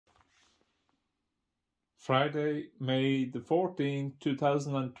Friday, May the 14th,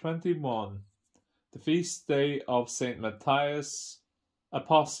 2021, the feast day of St. Matthias,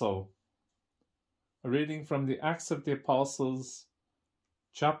 Apostle. A reading from the Acts of the Apostles,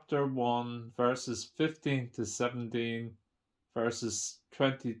 chapter 1, verses 15 to 17, verses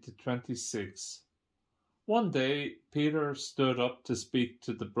 20 to 26. One day, Peter stood up to speak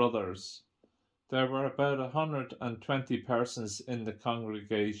to the brothers. There were about 120 persons in the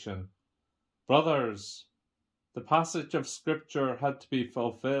congregation. Brothers, the passage of Scripture had to be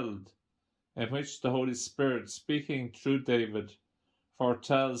fulfilled, in which the Holy Spirit, speaking through David,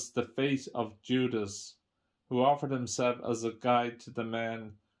 foretells the fate of Judas, who offered himself as a guide to the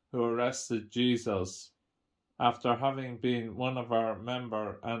men who arrested Jesus, after having been one of our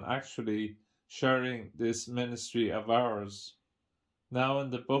member and actually sharing this ministry of ours. Now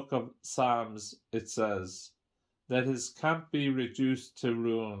in the book of Psalms it says, "Let his camp be reduced to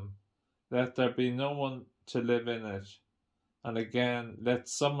ruin, let there be no one to live in it, and again let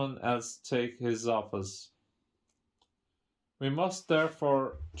someone else take his office." We must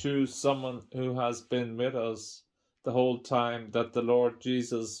therefore choose someone who has been with us the whole time that the Lord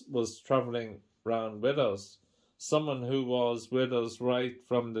Jesus was travelling round with us, someone who was with us right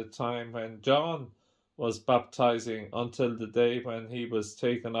from the time when John was baptizing until the day when he was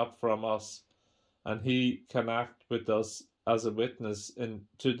taken up from us, and he can act with us as a witness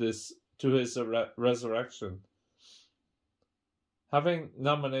to his resurrection. Having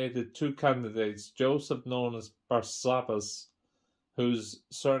nominated two candidates, Joseph, known as Barsabbas, whose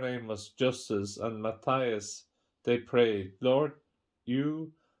surname was Justus, and Matthias, they prayed, "Lord,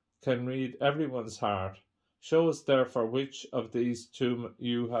 you can read everyone's heart. Show us therefore which of these two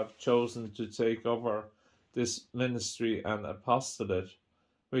you have chosen to take over this ministry and apostolate,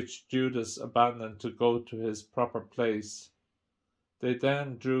 which Judas abandoned to go to his proper place." They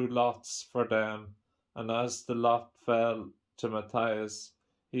then drew lots for them, and as the lot fell to Matthias,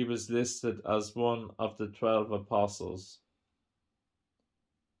 he was listed as one of the 12 apostles.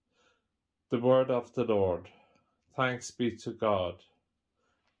 The word of the Lord. Thanks be to God.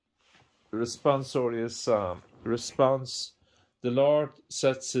 Responsorial Psalm. Response. The Lord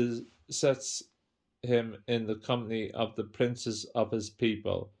sets him in the company of the princes of his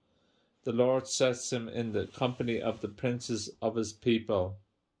people. The Lord sets him in the company of the princes of his people.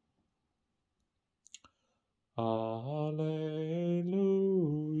 Alleluia,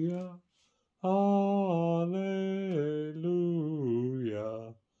 alleluia,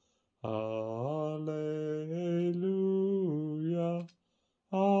 alleluia,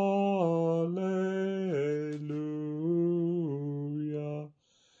 alleluia.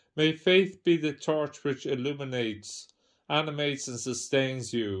 May faith be the torch which illuminates, animates and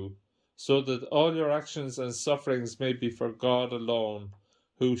sustains you, so that all your actions and sufferings may be for God alone,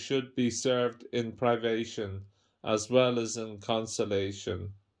 who should be served in privation as well as in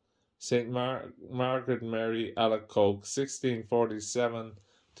consolation. St. Margaret Mary Alacoque, 1647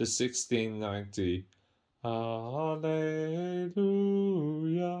 to 1690. Alleluia,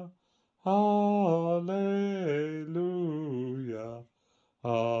 alleluia,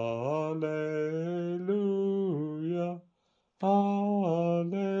 alleluia,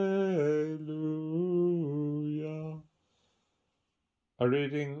 alleluia. A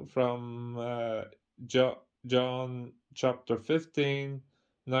reading from John chapter 15,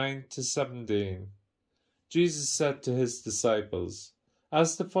 9 to 17. Jesus said to his disciples,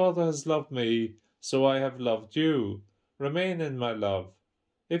 "As the Father has loved me, so I have loved you. Remain in my love.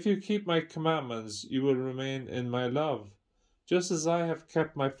 If you keep my commandments, you will remain in my love, just as I have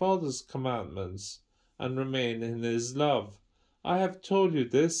kept my Father's commandments and remain in his love. I have told you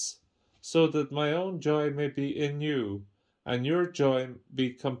this, so that my own joy may be in you, and your joy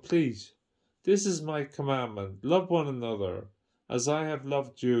be complete. This is my commandment, love one another, as I have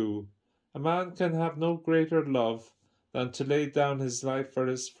loved you. A man can have no greater love than to lay down his life for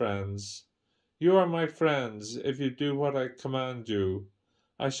his friends. You are my friends if you do what I command you.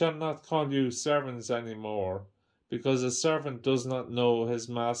 I shall not call you servants any more, because a servant does not know his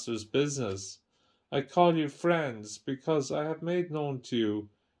master's business. I call you friends, because I have made known to you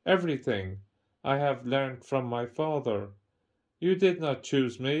everything I have learned from my Father. You did not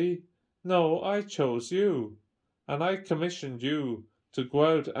choose me. No, I chose you, and I commissioned you to go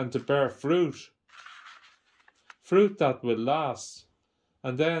out and to bear fruit that will last,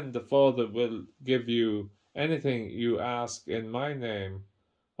 and then the Father will give you anything you ask in my name.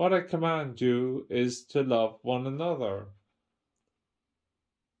 What I command you is to love one another."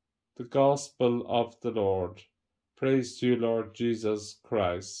 The Gospel of the Lord. Praise to you, Lord Jesus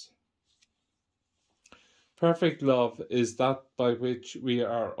Christ. Perfect love is that by which we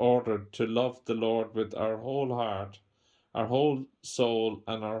are ordered to love the Lord with our whole heart, our whole soul,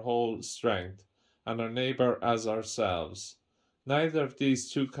 and our whole strength, and our neighbour as ourselves. Neither of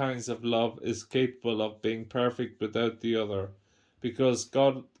these two kinds of love is capable of being perfect without the other, because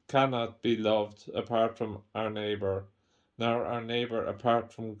God cannot be loved apart from our neighbour, nor our neighbour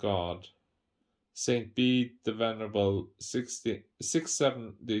apart from God. Saint Bede the Venerable,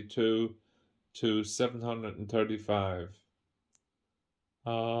 672 to 735.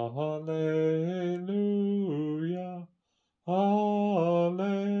 Alleluia, Alleluia,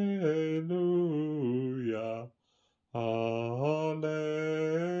 Alleluia,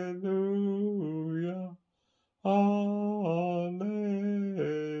 Alleluia.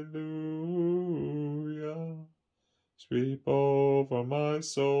 Sweep over my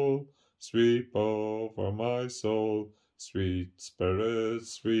soul, sweep over my soul, sweet Spirit,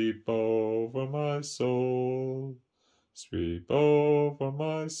 sweep over my soul. Sweep over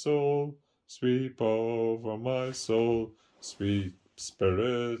my soul, sweep over my soul, sweet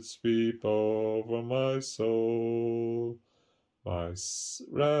Spirit, sweep over my soul. My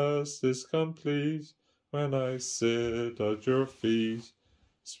rest is complete when I sit at your feet.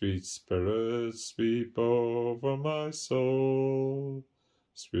 Sweet Spirit, sweep over my soul.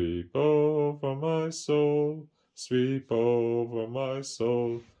 Sweep over my soul, sweep over my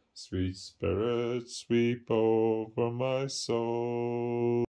soul. Sweet Spirit, sweep over my soul.